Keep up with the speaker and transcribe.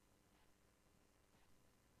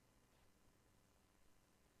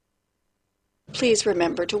please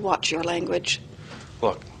remember to watch your language.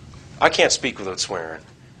 Look, I can't speak without swearing,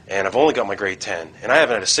 and I've only got my grade 10, and I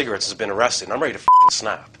haven't had a cigarette since I've been arrested, and I'm ready to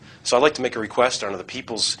snap. So I'd like to make a request under the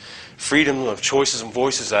People's Freedom of Choices and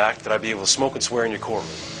Voices Act that I be able to smoke and swear in your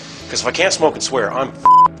courtroom. Because if I can't smoke and swear, I'm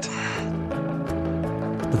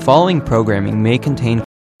The following programming may contain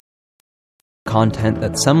content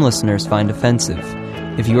that some listeners find offensive.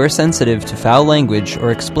 If you are sensitive to foul language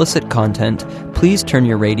or explicit content, please turn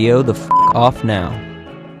your radio the off now.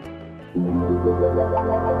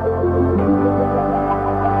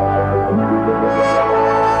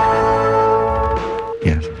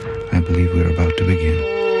 Yes, I believe we're about to begin.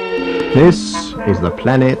 This is the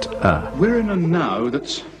planet Earth. We're in a now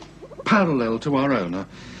that's parallel to our own, a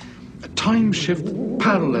time shift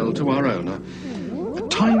parallel to our own, a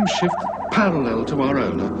time shift parallel to our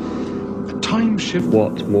own, a time shift...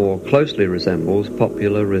 What more closely resembles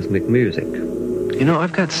popular rhythmic music. You know,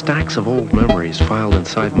 I've got stacks of old memories filed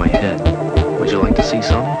inside my head. Would you like to see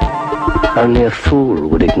some? Only a fool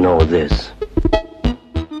would ignore this.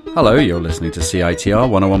 Hello, you're listening to CITR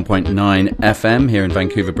 101.9 FM here in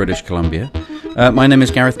Vancouver, British Columbia. My name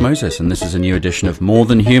is Gareth Moses, and this is a new edition of More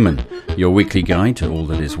Than Human, your weekly guide to all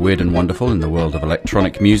that is weird and wonderful in the world of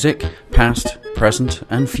electronic music, past, present,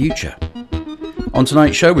 and future. On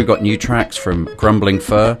tonight's show, we've got new tracks from Grumbking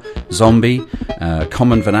Fur, Zomby,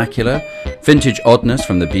 Common Vernacular, vintage oddness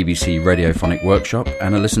from the BBC Radiophonic Workshop,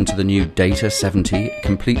 and a listen to the new Data 70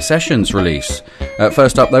 Complete Sessions release.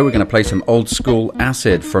 First up, though, we're going to play some old school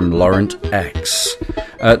acid from Laurent X.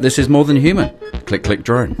 This is More Than Human. Click, click,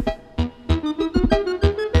 drone.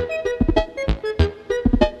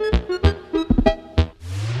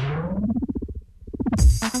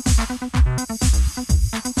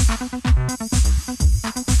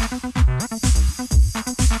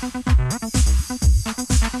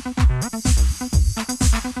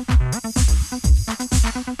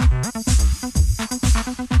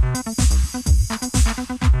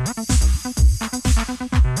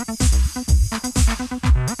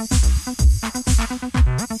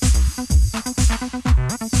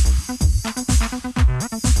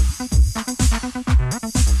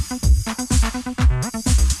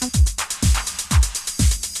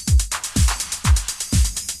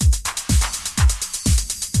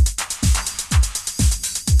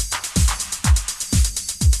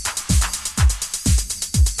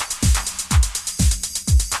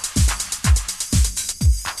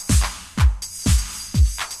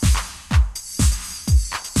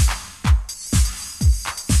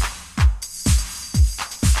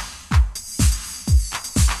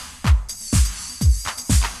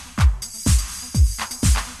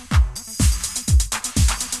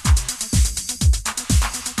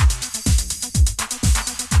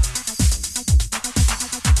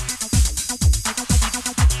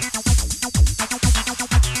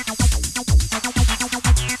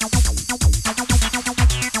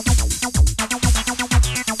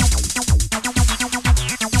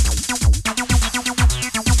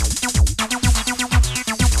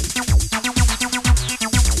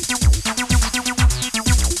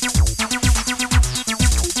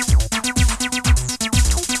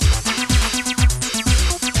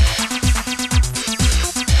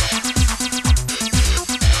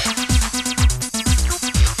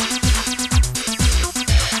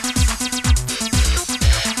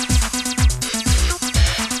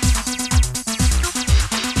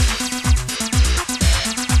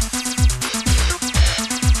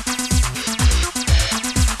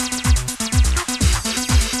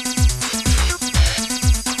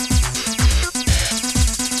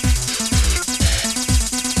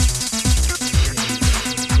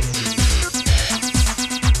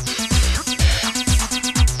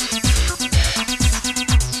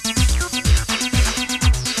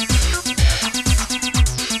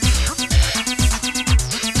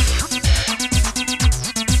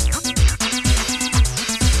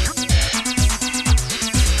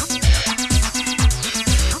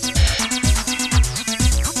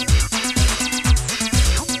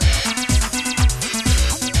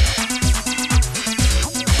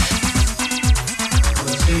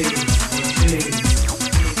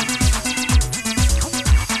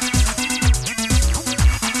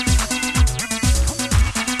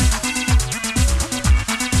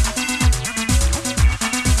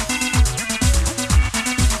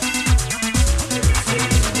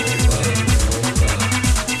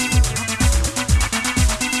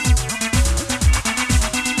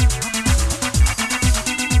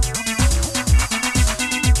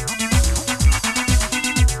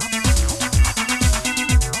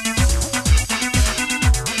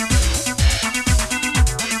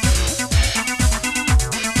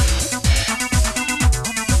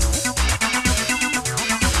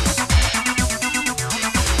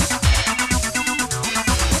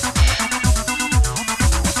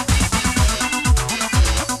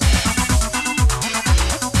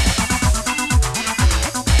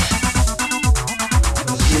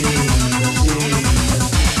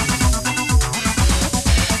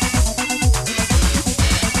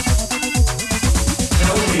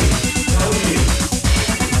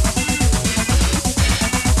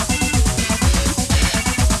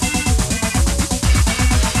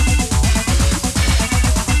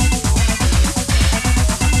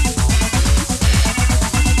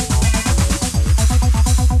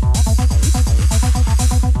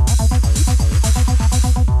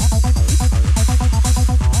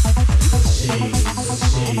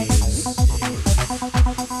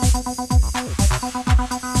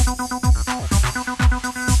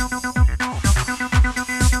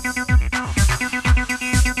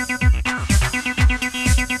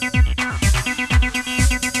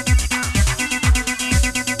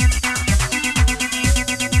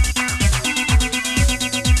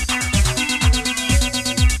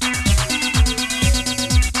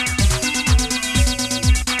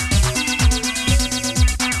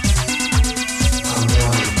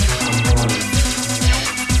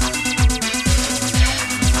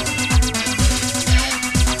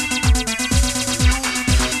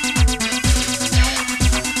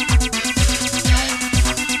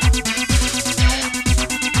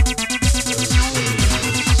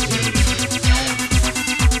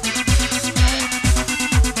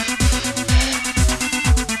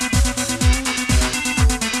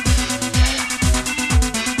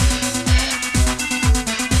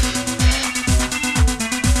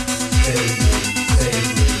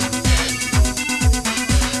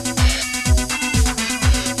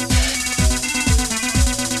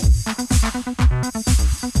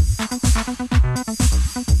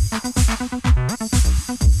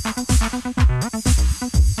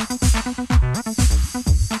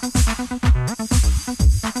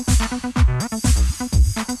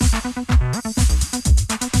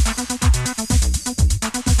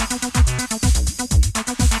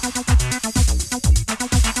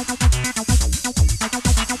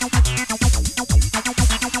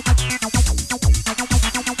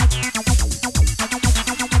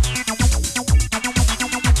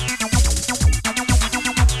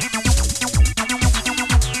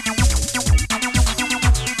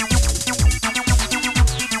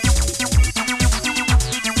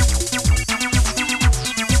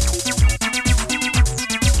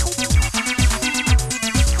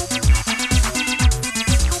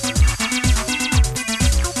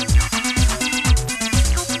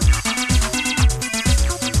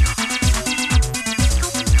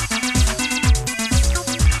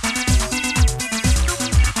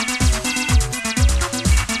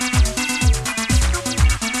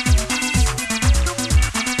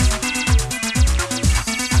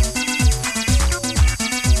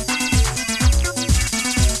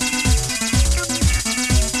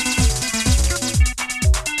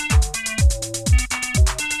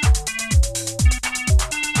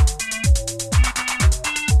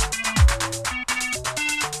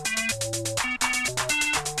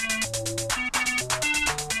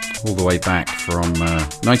 all the way back from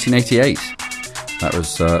 1988. That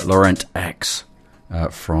was Laurent X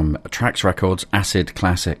from Trax Records, Acid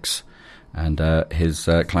Classics, and his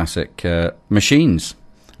classic Machines.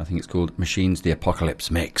 I think it's called Machines the Apocalypse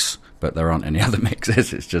Mix, but there aren't any other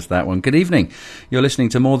mixes, it's just that one. Good evening. You're listening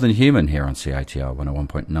to More Than Human here on CITR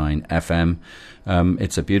 101.9 FM.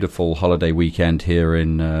 It's a beautiful holiday weekend here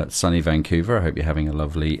in sunny Vancouver. I hope you're having a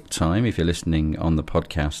lovely time. If you're listening on the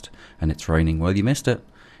podcast and it's raining, well, you missed it.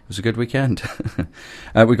 It was a good weekend.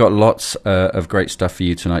 We've got lots of great stuff for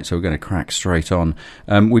you tonight, so we're going to crack straight on.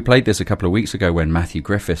 We played this a couple of weeks ago when Matthew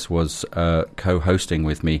Griffiths was co-hosting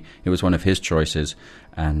with me. It was one of his choices,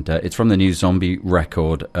 and it's from the new Zomby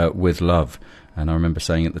record, With Love. And I remember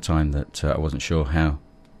saying at the time that I wasn't sure how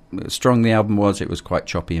strong the album was. It was quite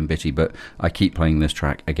choppy and bitty, but I keep playing this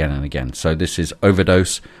track again and again. So this is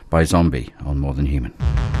Overdose by Zomby on More Than Human.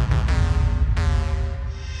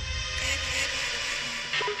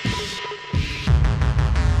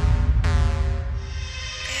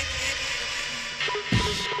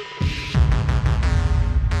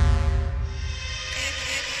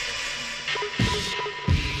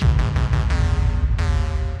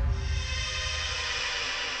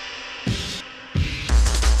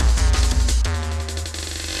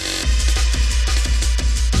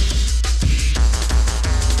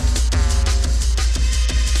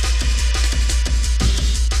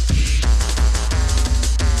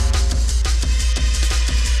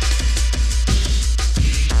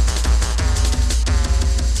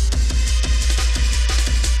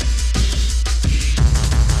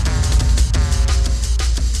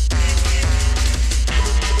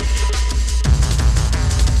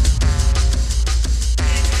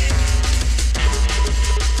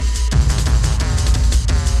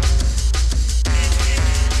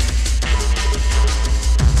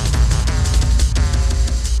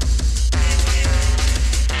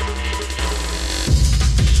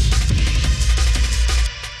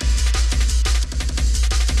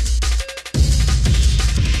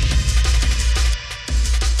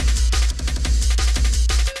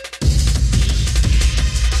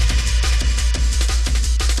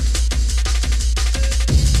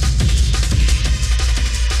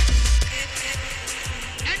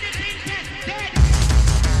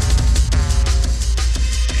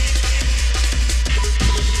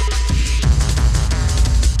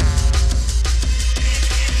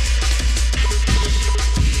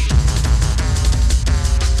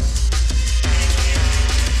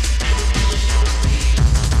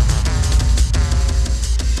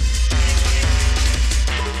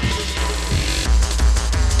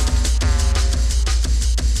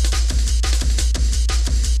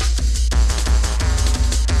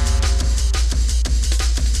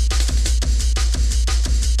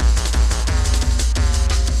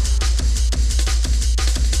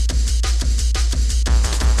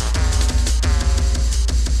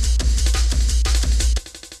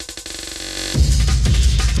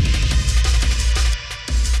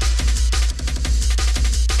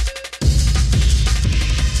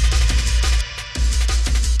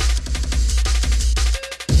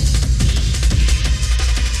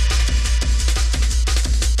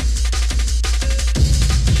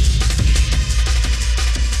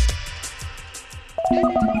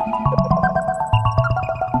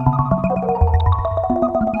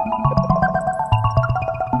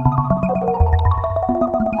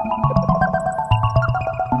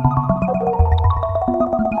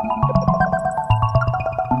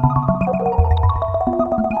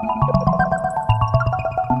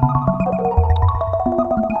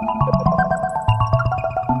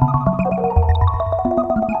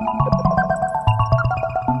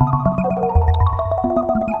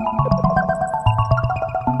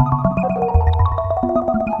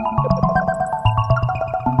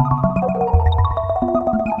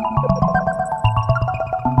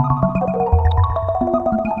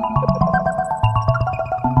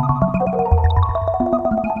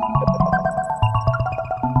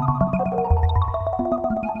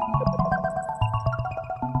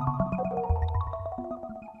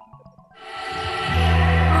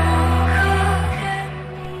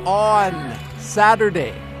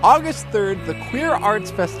 Saturday, August 3rd, the Queer Arts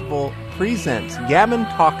Festival presents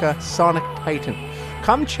Yamantaka Sonic Titan.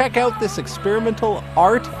 Come check out this experimental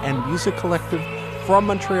art and music collective from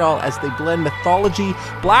Montreal as they blend mythology,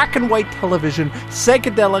 black and white television,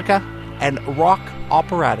 psychedelica, and rock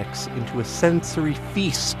operatics into a sensory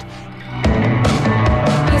feast.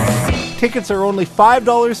 Tickets are only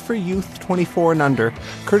 $5 for youth 24 and under,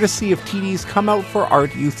 courtesy of TD's Come Out for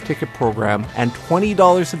Art youth ticket program, and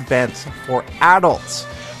 $20 advance for adults.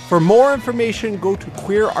 For more information, go to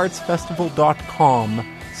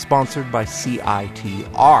queerartsfestival.com, sponsored by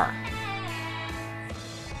CITR.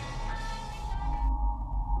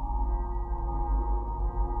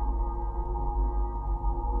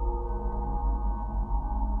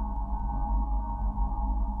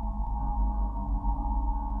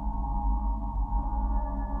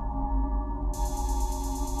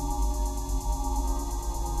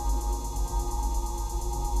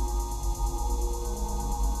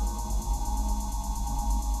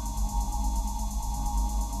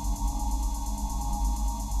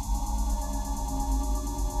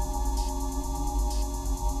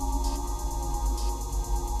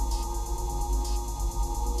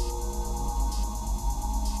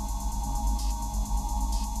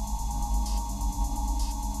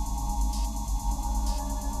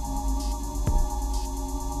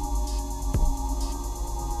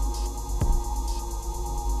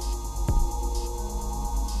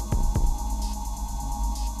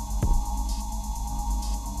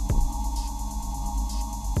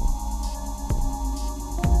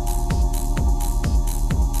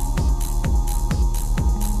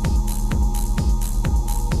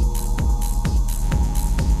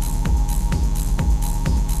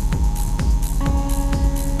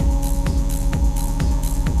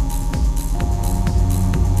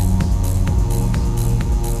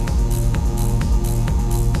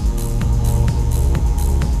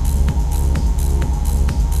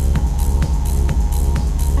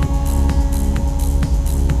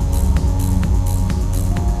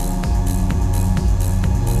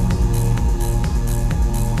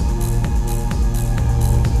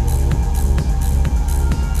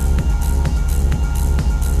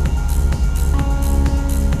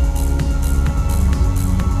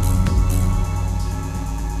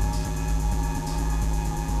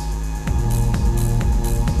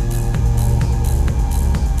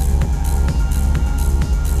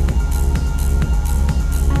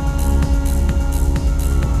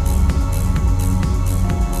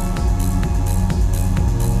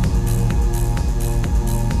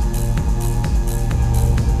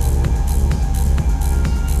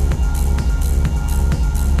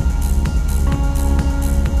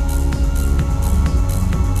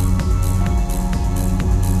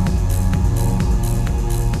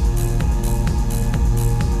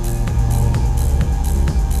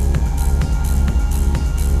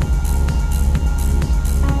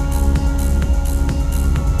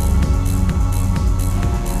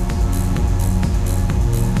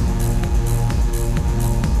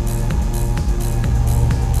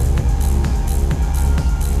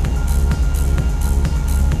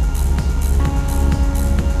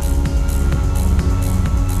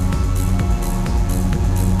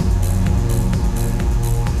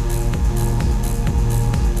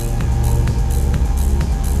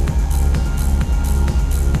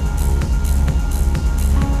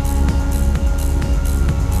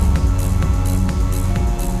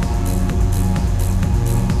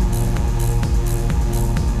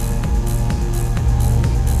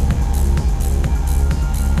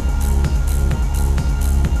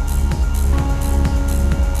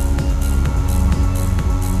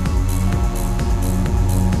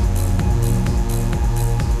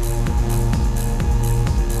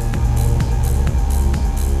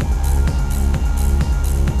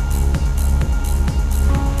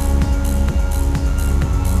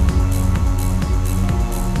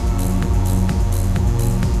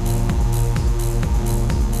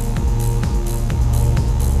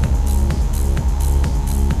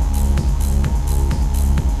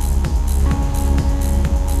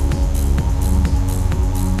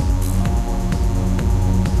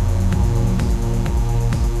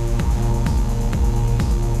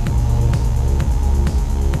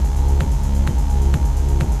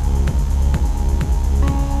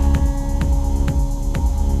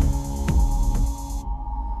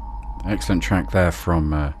 Excellent track there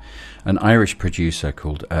from an Irish producer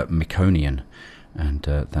called Meconian, and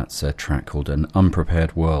that's a track called An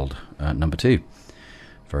Unprepared World, number 2.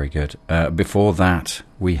 Very good. Before that,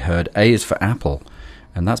 we heard A is for Apple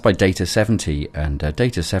And that's by Data 70. And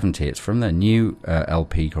Data 70, it's from their new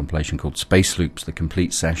LP compilation called Space Loops, The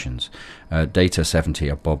Complete Sessions. Data 70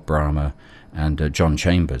 are Bob Brahma and John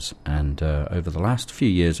Chambers. And over the last few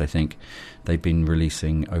years, I think, they've been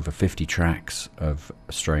releasing over 50 tracks of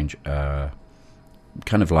strange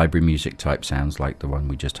kind of library music type sounds like the one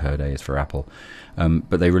we just heard, A is for Apple.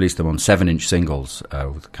 But they released them on 7-inch singles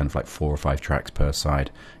with kind of like 4 or 5 tracks per side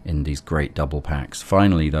in these great double packs.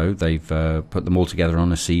 Finally, though, they've put them all together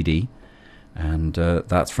on a CD, and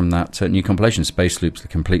that's from that new compilation, Space Loops, The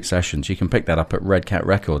Complete Sessions. You can pick that up at Red Cat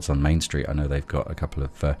Records on Main Street. I know they've got a couple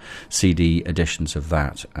of CD editions of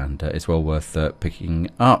that, and it's well worth picking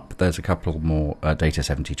up. There's a couple more Data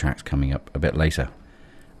 70 tracks coming up a bit later.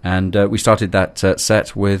 And we started that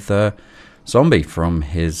set with Zomby from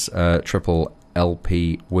his triple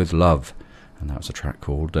LP With Love, and that was a track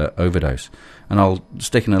called Overdose. And I'll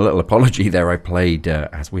stick in a little apology there. I played,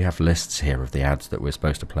 as we have lists here of the ads that we're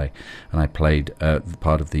supposed to play, and I played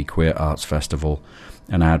part of the Queer Arts Festival,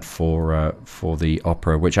 an ad for the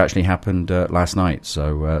opera, which actually happened last night,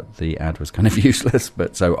 so the ad was kind of useless,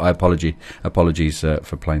 but so apologies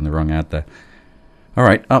for playing the wrong ad there. All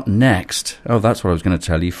right, up next, that's what I was going to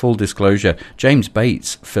tell you. Full disclosure, James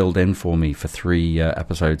Bates filled in for me for 3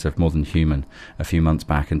 episodes of More Than Human a few months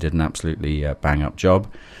back and did an absolutely bang-up job.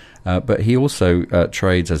 But he also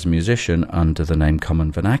trades as a musician under the name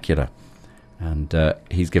Common Vernacular. And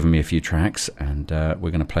he's given me a few tracks, and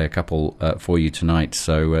we're going to play a couple for you tonight.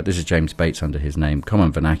 So this is James Bates under his name,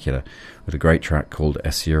 Common Vernacular, with a great track called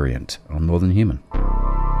Esurient on More Than Human.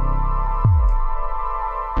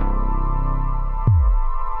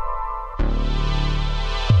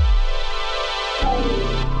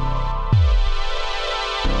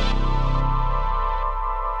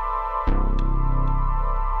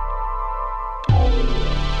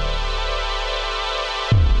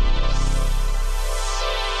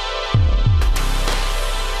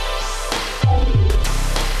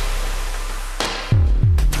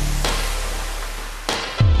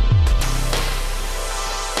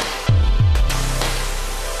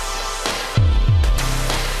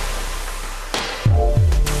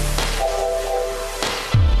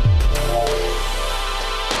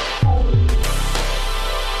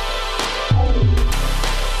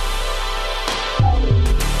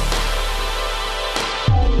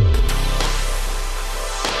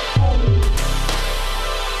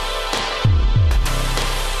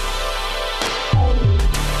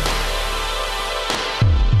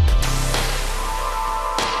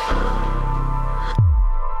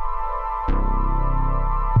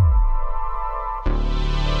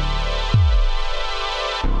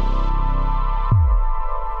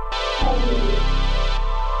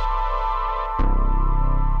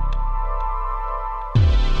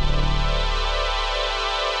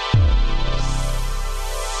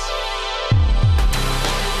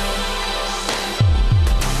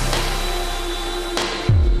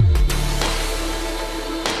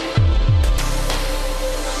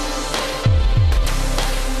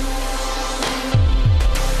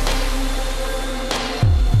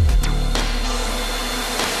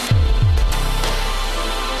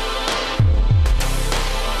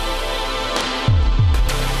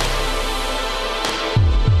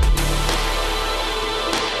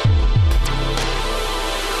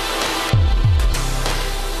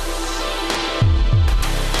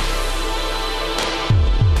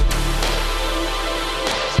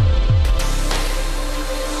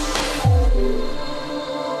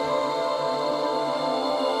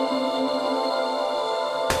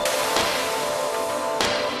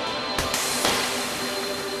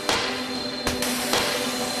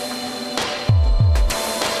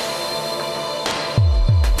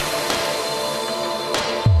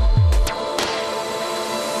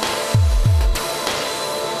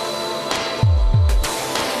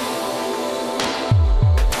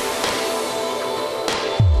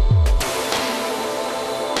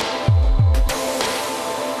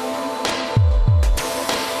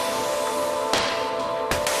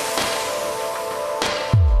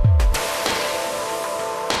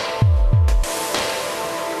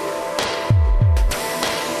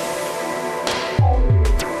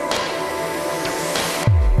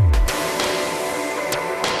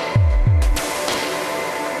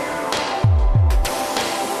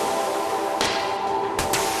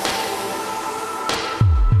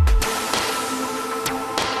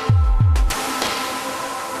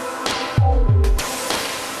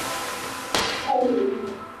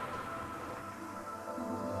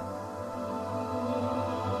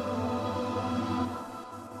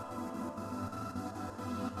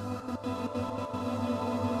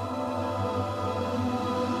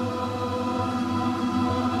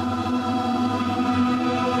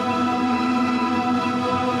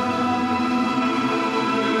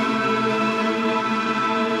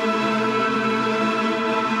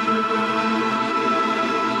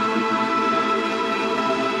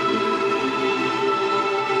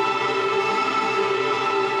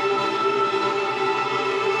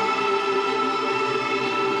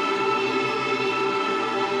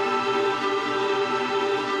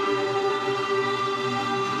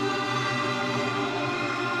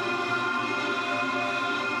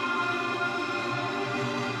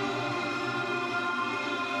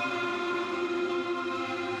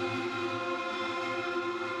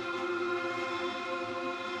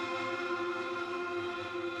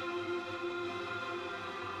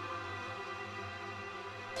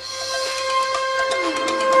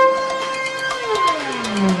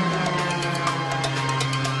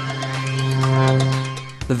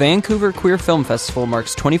 The Vancouver Queer Film Festival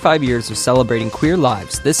marks 25 years of celebrating queer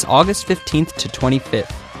lives this August 15th to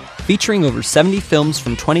 25th. Featuring over 70 films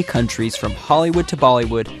from 20 countries, from Hollywood to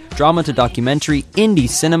Bollywood, drama to documentary, indie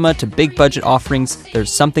cinema to big budget offerings,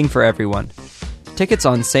 there's something for everyone. Tickets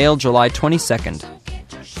on sale July 22nd.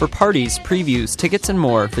 For parties, previews, tickets and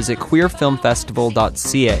more, visit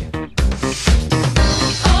queerfilmfestival.ca.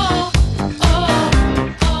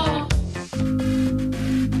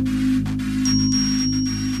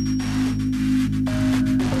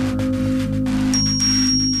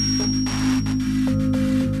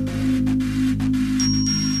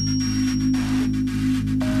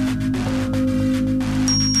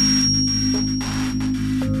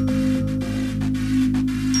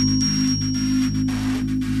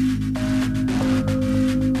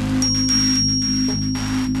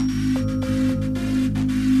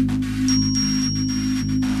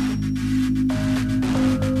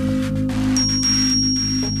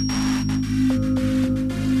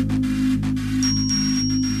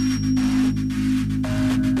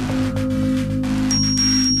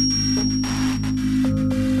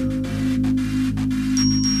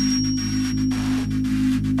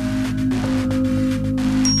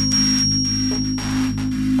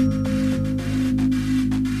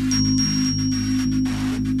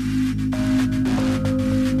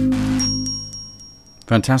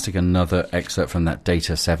 Fantastic. Another excerpt from that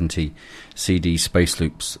Data 70 CD Space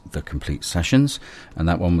Loops, The Complete Sessions, and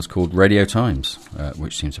that one was called Radio Times,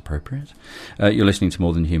 which seems appropriate. You're listening to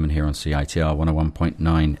More Than Human here on CITR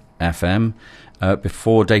 101.9 FM.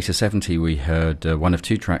 Before Data 70, we heard one of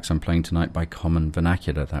two tracks I'm playing tonight by Common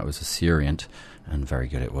Vernacular. That was Assyriant, and very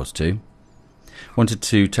good it was too. Wanted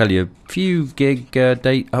to tell you a few gig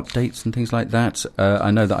date updates and things like that. I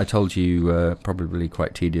know that I told you probably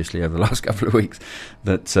quite tediously over the last couple of weeks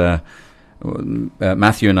that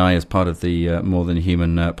Matthew and I, as part of the More Than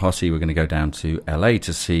Human posse, we're going to go down to LA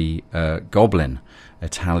to see Goblin,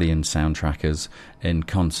 Italian soundtrackers, in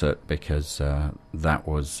concert, because that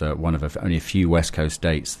was one of only a few West Coast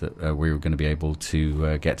dates that we were going to be able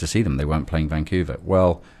to get to see them. They weren't playing Vancouver.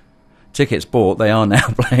 Well, tickets bought, they are now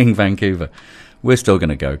playing Vancouver. We're still going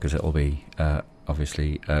to go because it'll be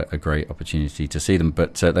obviously a great opportunity to see them,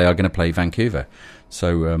 but they are going to play Vancouver.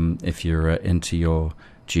 So if you're into your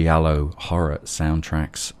giallo horror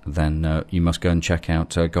soundtracks, then you must go and check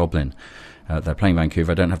out Goblin. They're playing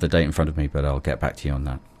Vancouver. I don't have the date in front of me, but I'll get back to you on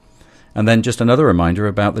that. And then just another reminder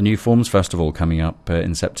about the New Forms Festival coming up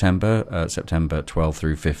in September, September 12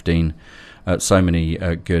 through 15. So many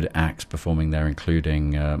good acts performing there,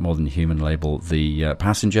 including More Than Human label The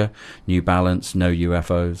Passenger, New Balance, No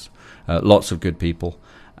UFOs, lots of good people.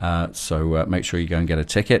 So make sure you go and get a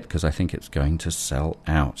ticket, because I think it's going to sell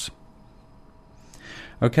out.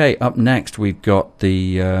 Okay, up next we've got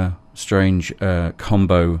the strange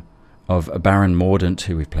combo of Baron Mordaunt,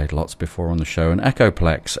 who we've played lots before on the show, and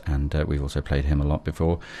Echoplex, and we've also played him a lot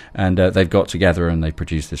before. And they've got together and they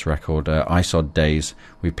produced this record, ISOD Days.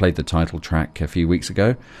 We played the title track a few weeks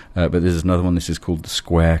ago, but this is another one. This is called The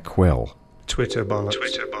Square Quill. Twitter bollocks.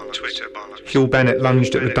 Hugh Bennett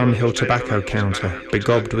lunged at the Dunhill tobacco counter,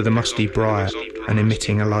 begobbed with a musty briar and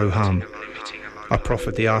emitting a low hum. I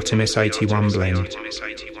proffered the Artemis 81 blend.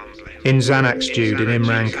 In Xanax stewed in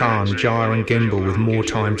Imran Khan, gyre and gimbal with more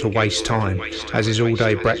time to waste time, as his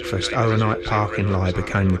all-day breakfast overnight parking lie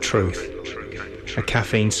became the truth. A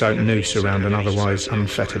caffeine-soaked noose around an otherwise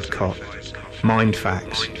unfettered cot. Mind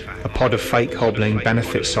facts. A pod of fake hobbling,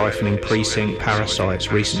 benefit-siphoning precinct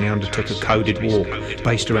parasites recently undertook a coded walk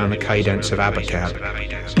based around the cadence of Abacab.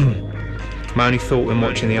 My only thought when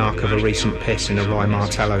watching the arc of a recent piss in a Rye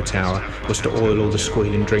Martello tower was to oil all the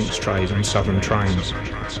squealing drinks trays on southern trains.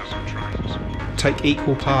 Take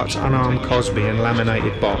equal parts unarmed Cosby and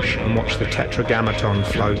laminated Bosch and watch the Tetragrammaton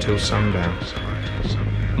flow till sundown.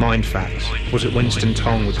 Mind facts. Was it Winston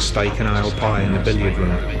Tong with the steak and ale pie in the billiard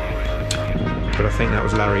room? But I think that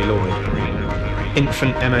was Larry Lloyd.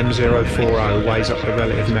 Infant MM040 weighs up the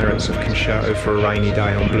relative merits of Concerto for a Rainy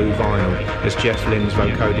Day on blue vinyl as Jeff Lynne's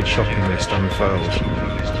vocoded shopping list unfurls.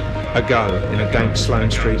 A go in a dank Sloane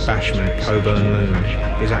Street bashment, Coburn Loon,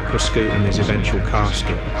 his aquascutum his eventual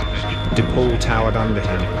casket. DePaul towered under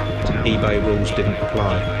him. eBay rules didn't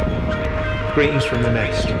apply. Greetings from the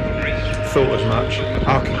nest. Thought as much.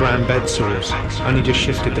 Archigram bed sores. Only just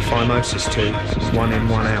shifted the phimosis to 1 in,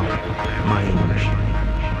 1 out.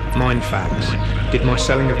 Mange. Mind facts. Did my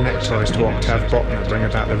selling of neckties to Octave Bochner bring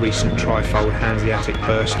about the recent trifold Hanseatic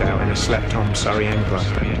burst out in a slept-on Surrey enclave?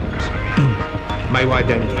 Mayway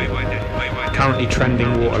Denki. Currently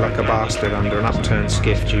trending water like a bastard under an upturned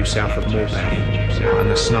skiff due south of Morpeth,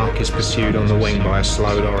 and the snark is pursued on the wing by a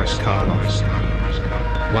slow Loris Karloff.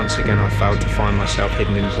 Once again I failed to find myself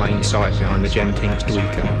hidden in plain sight behind the Gentinks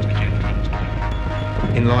tweaker.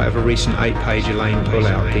 In light of a recent 8-page Elaine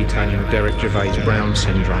pullout detailing the Derek Gervais Brown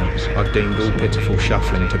syndrome, I've deemed all pitiful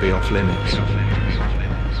shuffling to be off limits.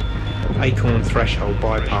 Acorn threshold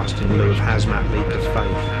bypassed in lieu of hazmat leap of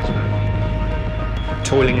faith.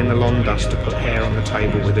 Toiling in the lawn dust to put hair on the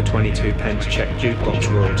table with a 22p check jukebox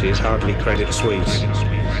royalty is hardly Credit Suisse.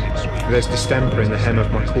 There's distemper in the hem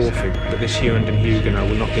of my coffee, but this Huand and Huguenot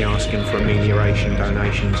will not be asking for amelioration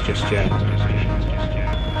donations just yet.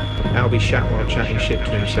 Albie shat while chatting shit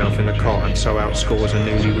to himself in the cot and so outscores a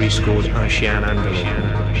newly rescored Chien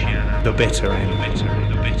Andalou. The bitter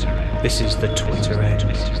end. This is the Twitter end.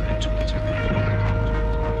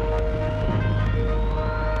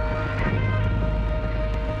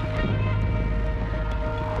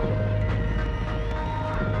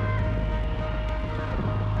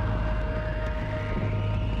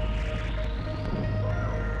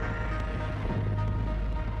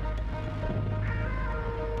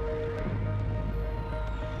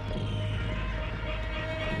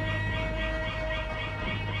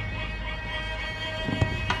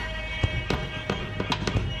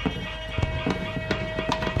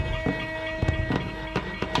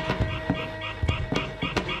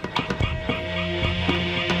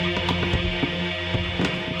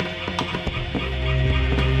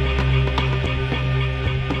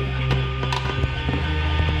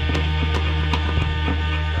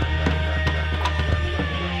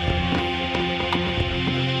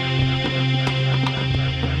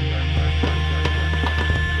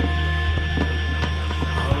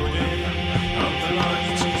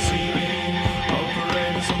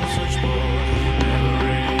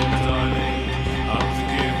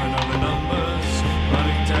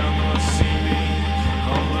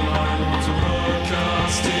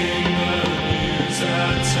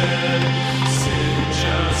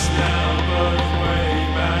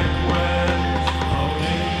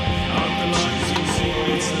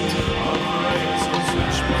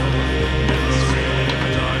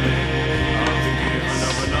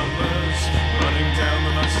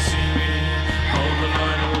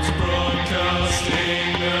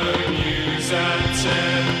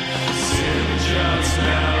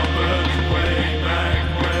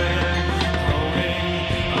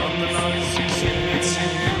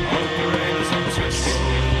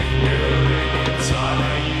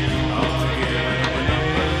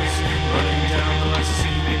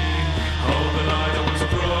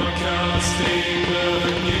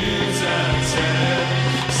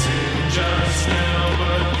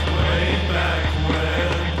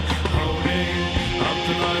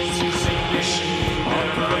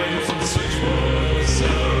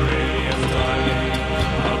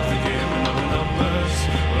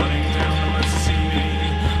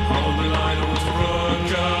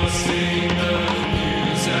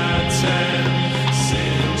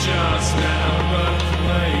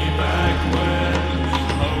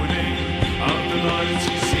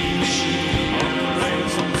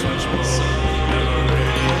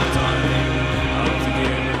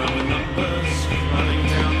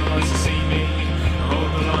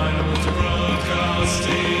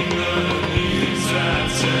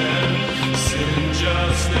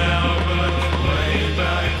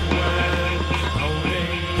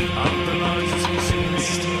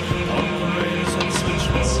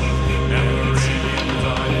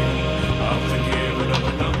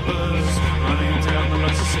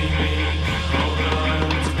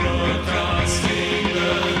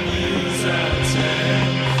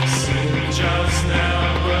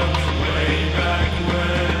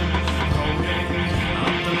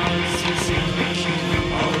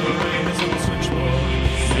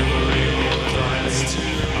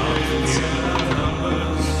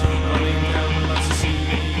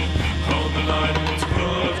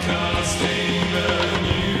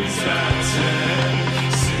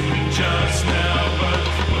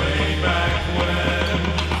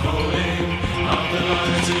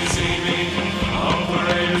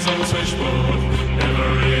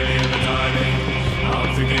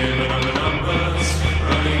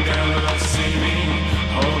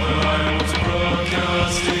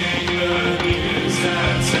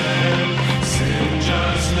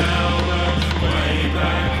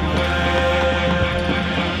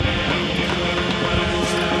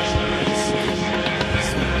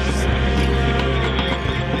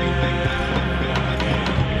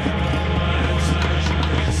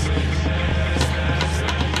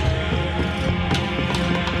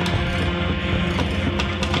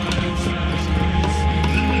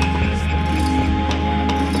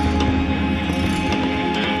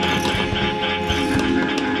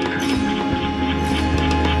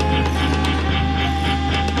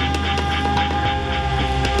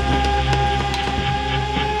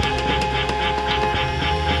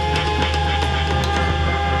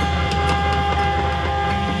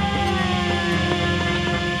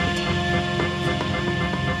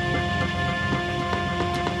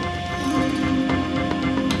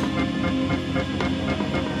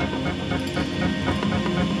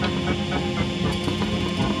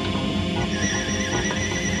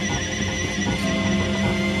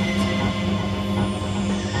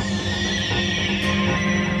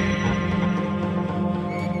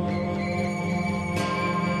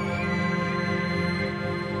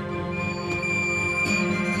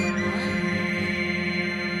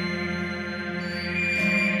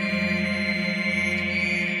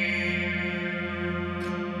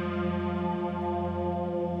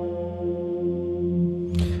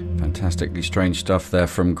 fantastically strange stuff there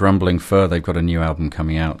from Grumbling Fur. They've got a new album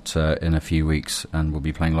coming out in a few weeks, and we'll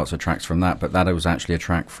be playing lots of tracks from that. But that was actually a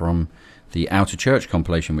track from the Outer Church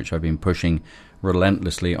compilation, which I've been pushing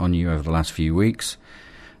relentlessly on you over the last few weeks.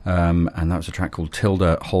 And that was a track called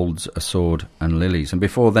Tilda Holds a Sword and Lilies. And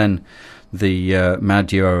before then, the mad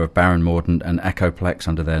duo of Baron Mordaunt and Echoplex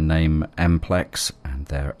under their name Mplex and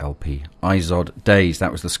their LP Izod Days.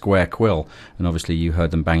 That was the Square Quill, and obviously you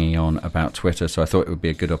heard them banging on about Twitter, so I thought it would be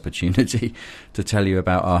a good opportunity to tell you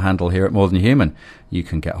about our handle here at More Than Human. You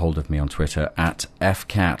can get hold of me on Twitter at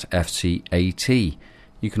FCAT, FCAT.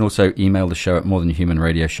 You can also email the show at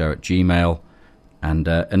morethanhumanradioshow@gmail.com, and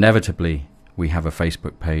inevitably we have a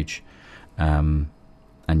Facebook page, and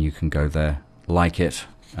you can go there, like it,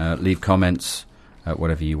 leave comments,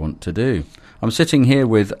 whatever you want to do. I'm sitting here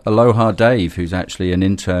with Aloha Dave, who's actually an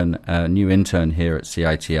intern, new intern here at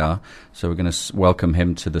CITR. So we're going to welcome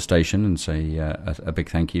him to the station and say a big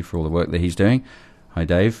thank you for all the work that he's doing. Hi,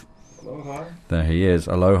 Dave. Aloha. There he is.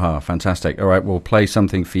 Aloha. Fantastic. All right, we'll play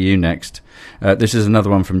something for you next. This is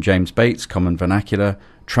another one from James Bates, Common Vernacular,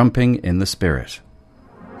 Trumping in the Spirit.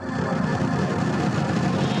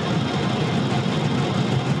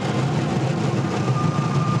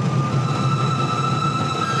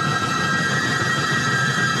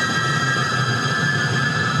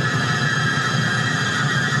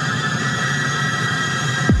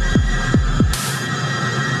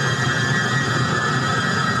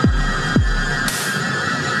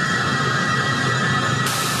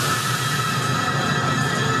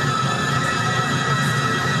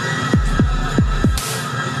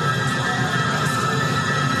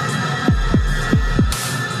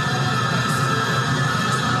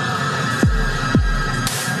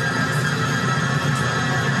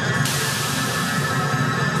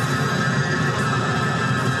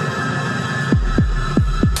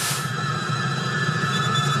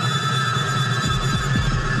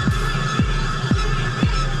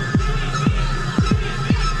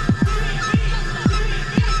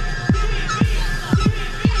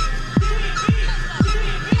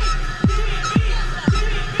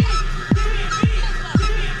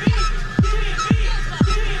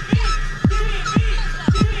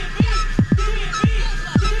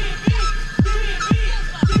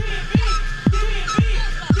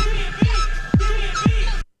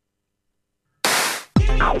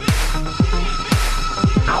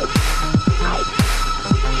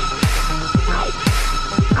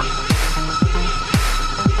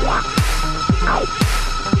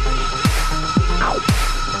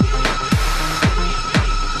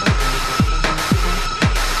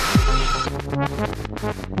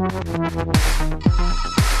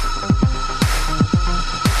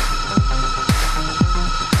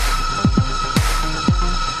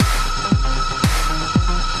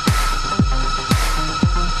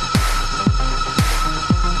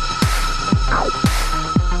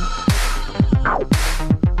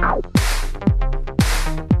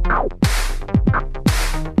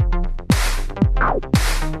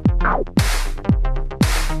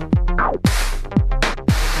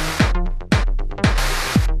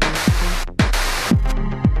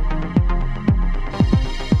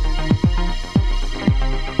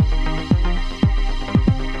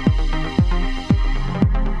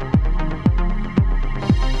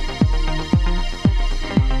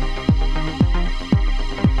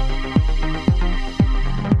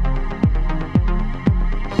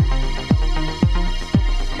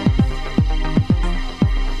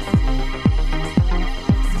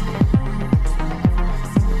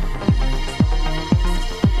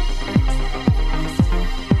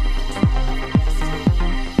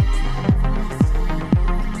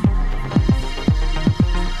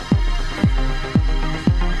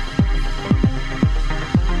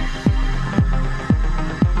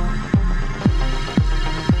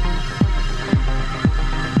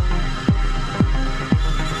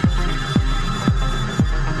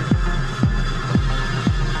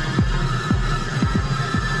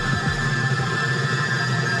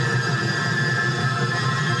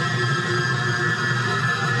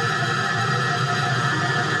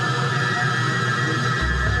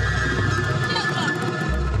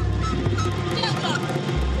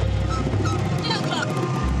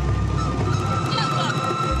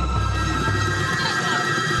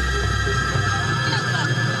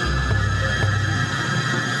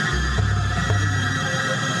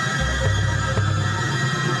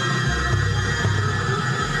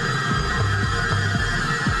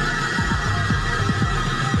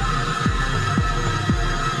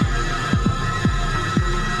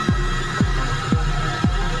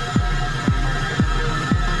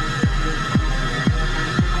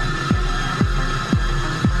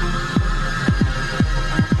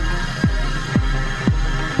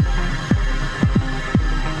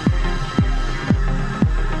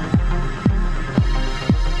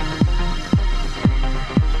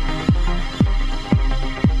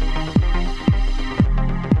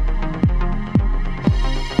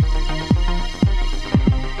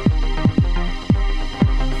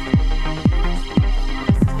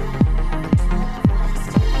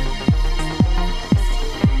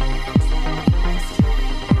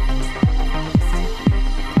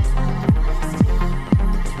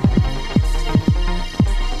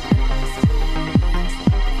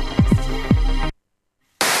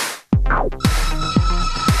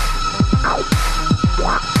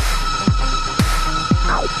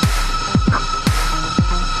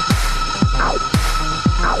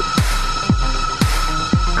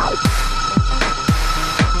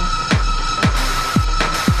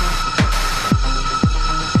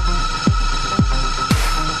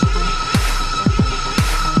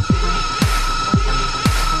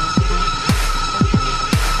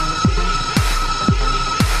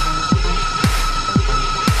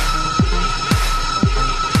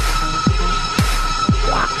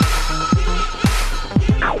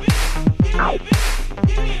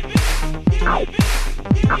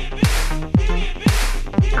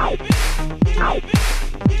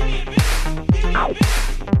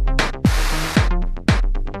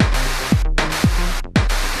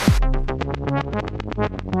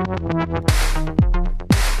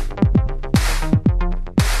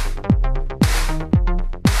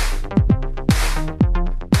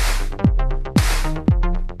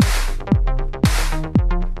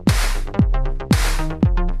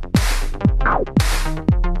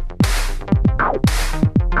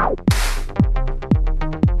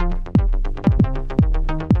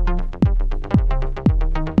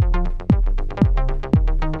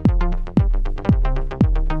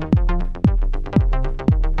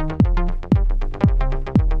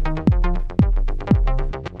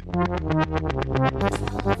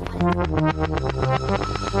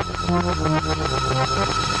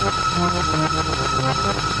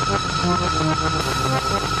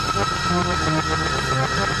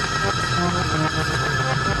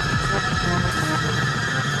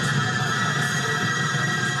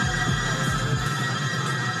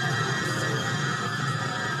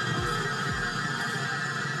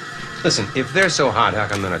 Listen, if they're so hot, how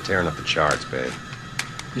come they're not tearing up the charts, babe?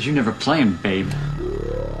 Because you never play 'em, babe.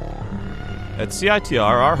 At CITR,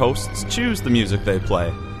 our hosts choose the music they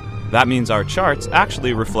play. That means our charts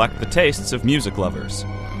actually reflect the tastes of music lovers,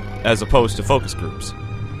 as opposed to focus groups.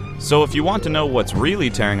 So if you want to know what's really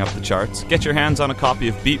tearing up the charts, get your hands on a copy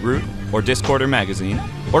of Beatroot or Discorder magazine,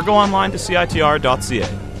 or go online to CITR.ca.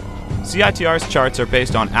 CITR's charts are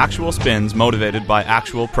based on actual spins motivated by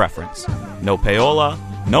actual preference. No payola,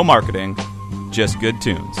 no marketing, just good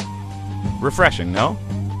tunes. Refreshing, no?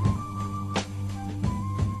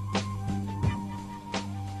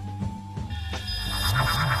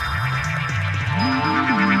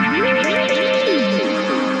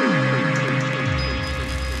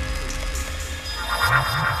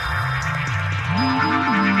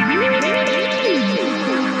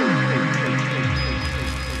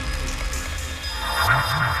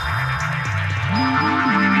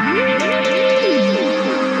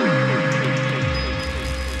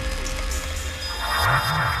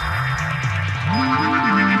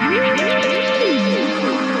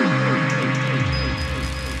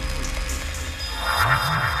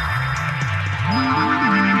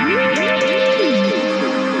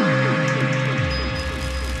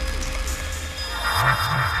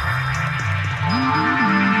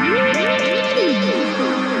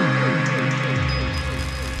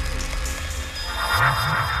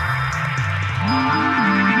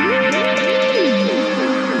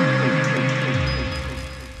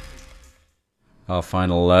 Our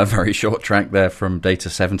final very short track there from Data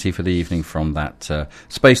 70 for the evening from that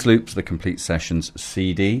Space Loops, the Complete Sessions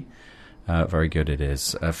CD. Very good it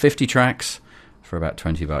is. 50 tracks for about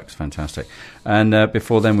 $20. Fantastic. And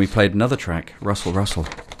before then we played another track, Russell,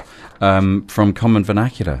 from Common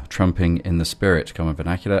Vernacular, Trumping in the Spirit. Common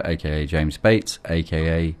Vernacular, a.k.a. James Bates,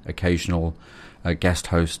 a.k.a. occasional guest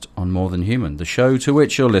host on More Than Human, the show to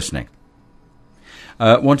which you're listening.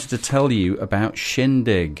 Wanted to tell you about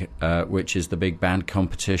Shindig, which is the big band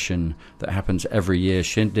competition that happens every year.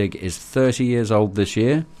 Shindig is 30 years old this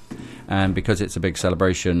year, and because it's a big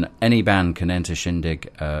celebration, any band can enter Shindig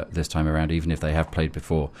this time around, even if they have played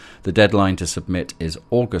before. The deadline to submit is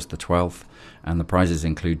August the 12th, and the prizes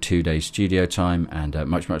include 2 days studio time and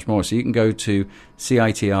much, much more. So you can go to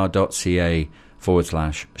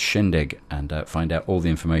citr.ca/Shindig and find out all the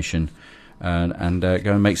information and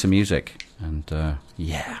go and make some music. And,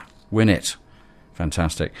 win it.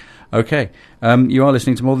 Fantastic. Okay, you are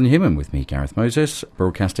listening to More Than Human with me, Gareth Moses,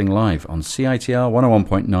 broadcasting live on CITR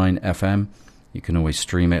 101.9 FM. You can always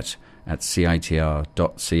stream it at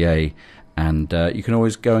citr.ca, and you can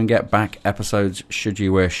always go and get back episodes, should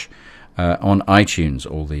you wish, on iTunes.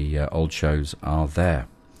 All the old shows are there.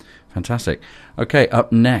 Fantastic. Okay,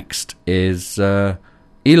 up next is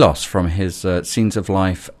Elos from his Scenes of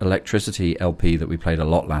Life Electricity LP that we played a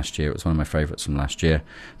lot last year. It was one of my favourites from last year.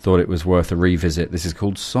 Thought it was worth a revisit. This is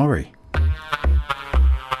called Sorry.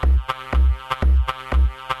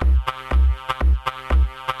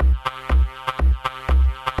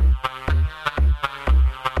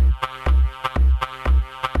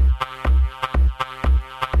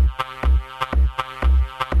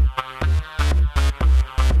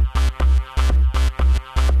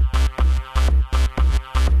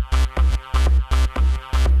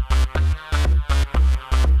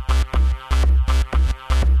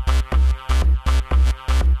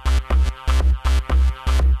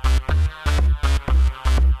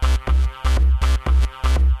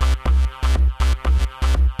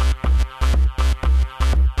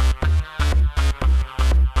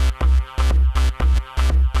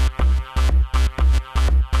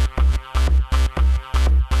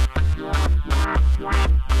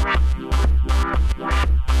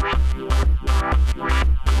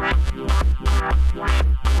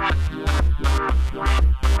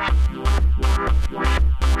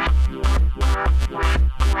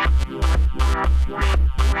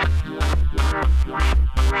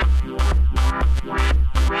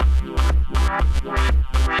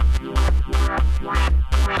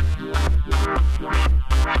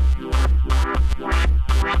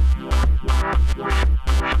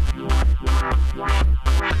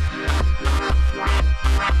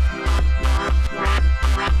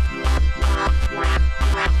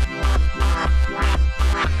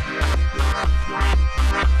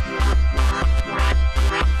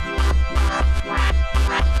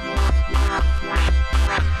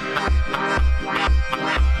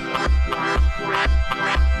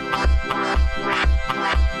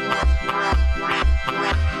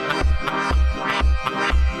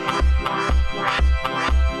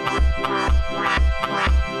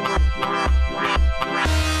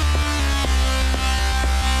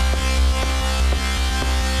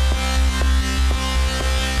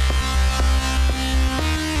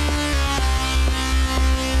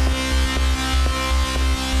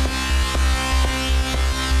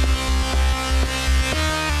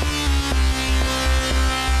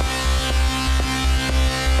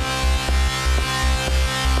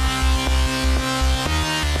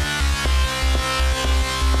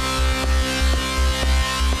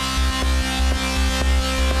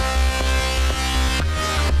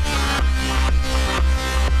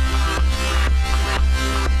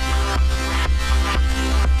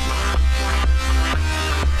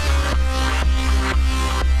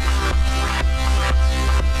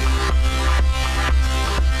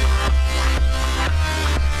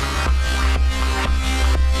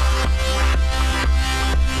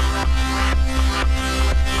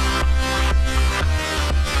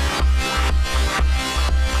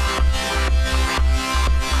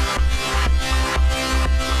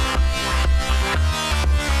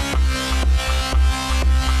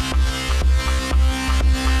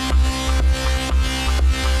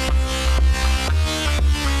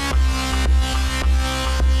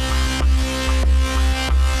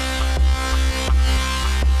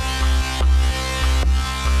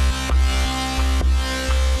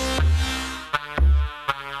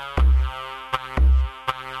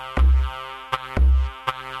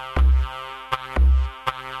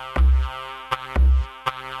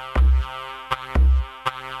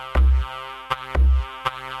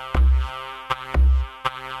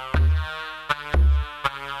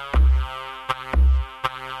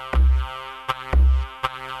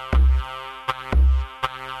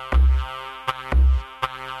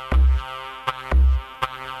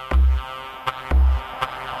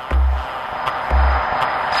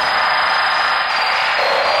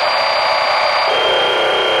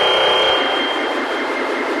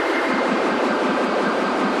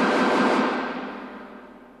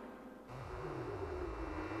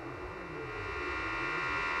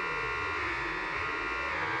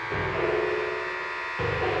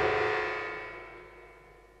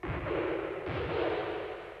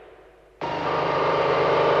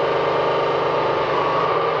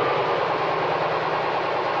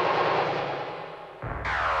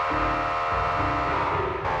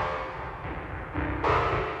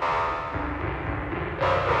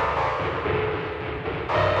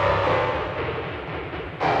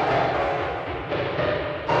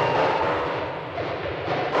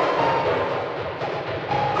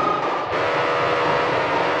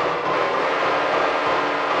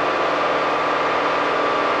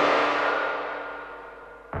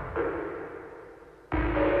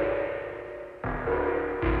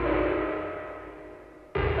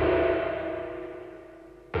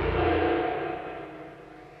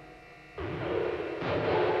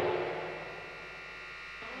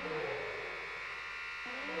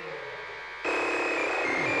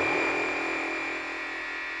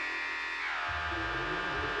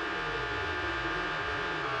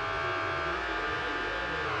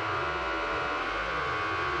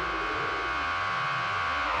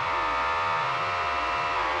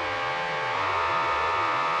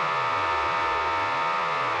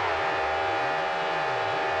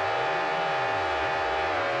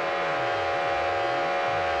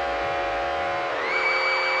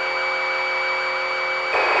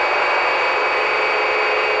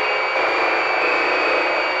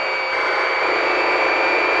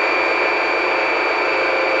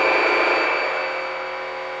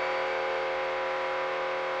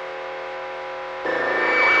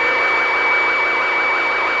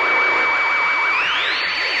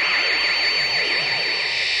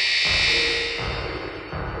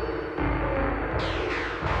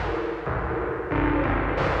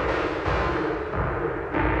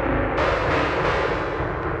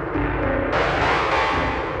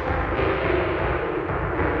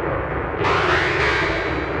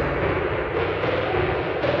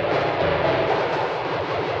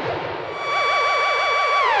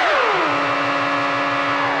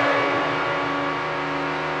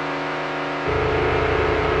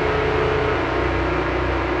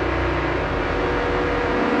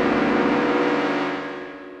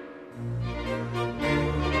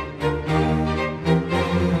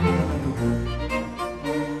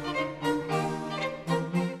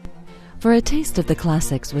 For a taste of the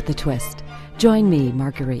classics with a twist, join me,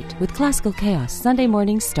 Marguerite, with Classical Chaos Sunday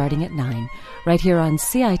mornings starting at 9, right here on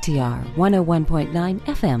CITR 101.9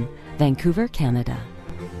 FM, Vancouver, Canada.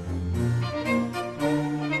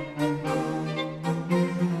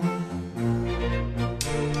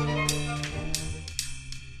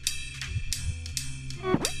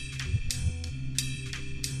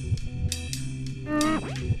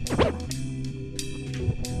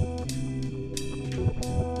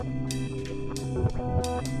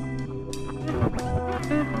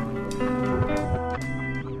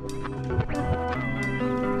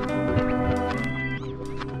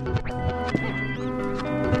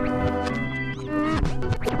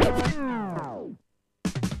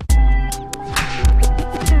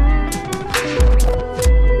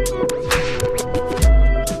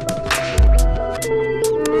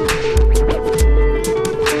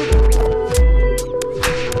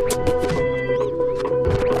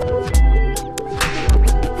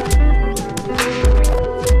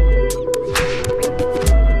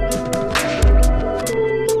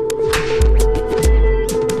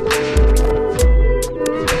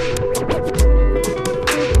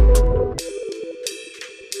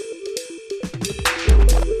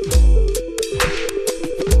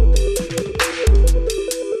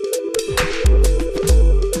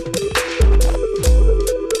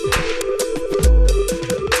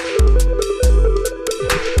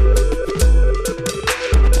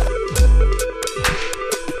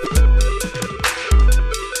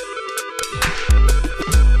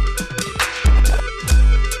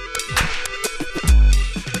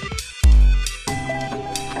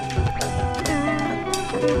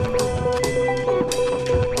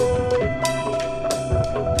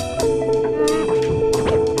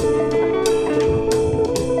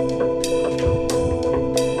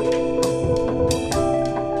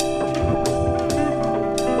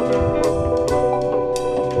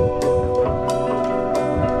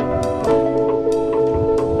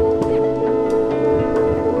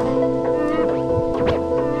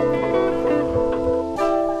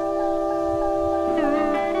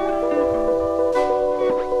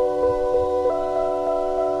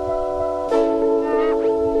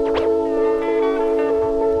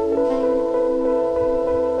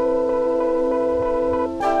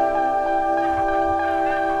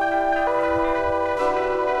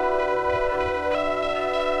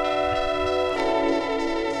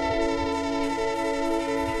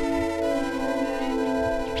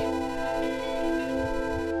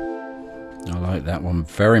 That one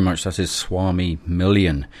very much. That is Swami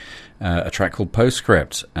Million, a track called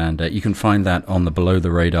Postscript, and you can find that on the Below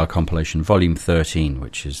the Radar compilation, Volume 13,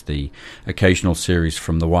 which is the occasional series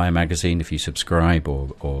from the Wire magazine. If you subscribe,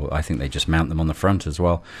 or I think they just mount them on the front as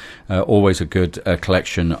well. Always a good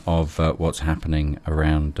collection of what's happening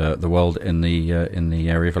around the world in the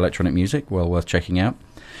area of electronic music. Well worth checking out.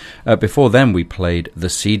 Before then, we played The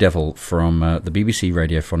Sea Devil from the BBC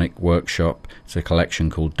Radiophonic Workshop. It's a collection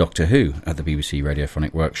called Doctor Who at the BBC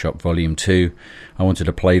Radiophonic Workshop, Volume 2. I wanted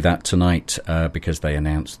to play that tonight because they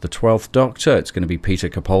announced the 12th Doctor. It's going to be Peter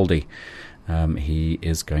Capaldi. He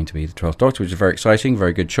is going to be the 12th Doctor, which is very exciting,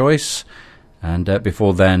 very good choice. And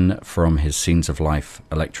before then, from his Scenes of Life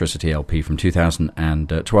Electricity LP from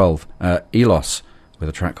 2012, Elos with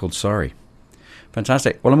a track called Sorry.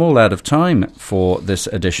 Fantastic. Well, I'm all out of time for this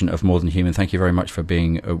edition of More Than Human. Thank you very much for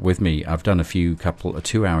being with me. I've done a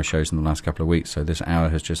 2-hour shows in the last couple of weeks, so this hour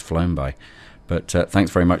has just flown by. But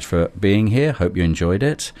thanks very much for being here. Hope you enjoyed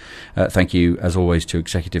it. Thank you, as always, to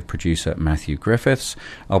executive producer Matthew Griffiths.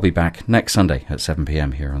 I'll be back next Sunday at 7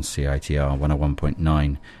 p.m. here on CITR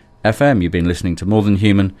 101.9 FM. You've been listening to More Than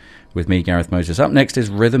Human with me, Gareth Moses. Up next is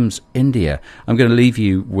Rhythms India. I'm going to leave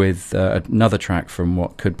you with another track from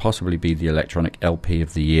what could possibly be the electronic LP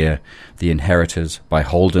of the year, The Inheritors by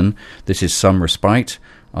Holden. This is Some Respite.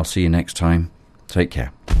 I'll see you next time. Take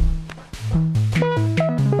care.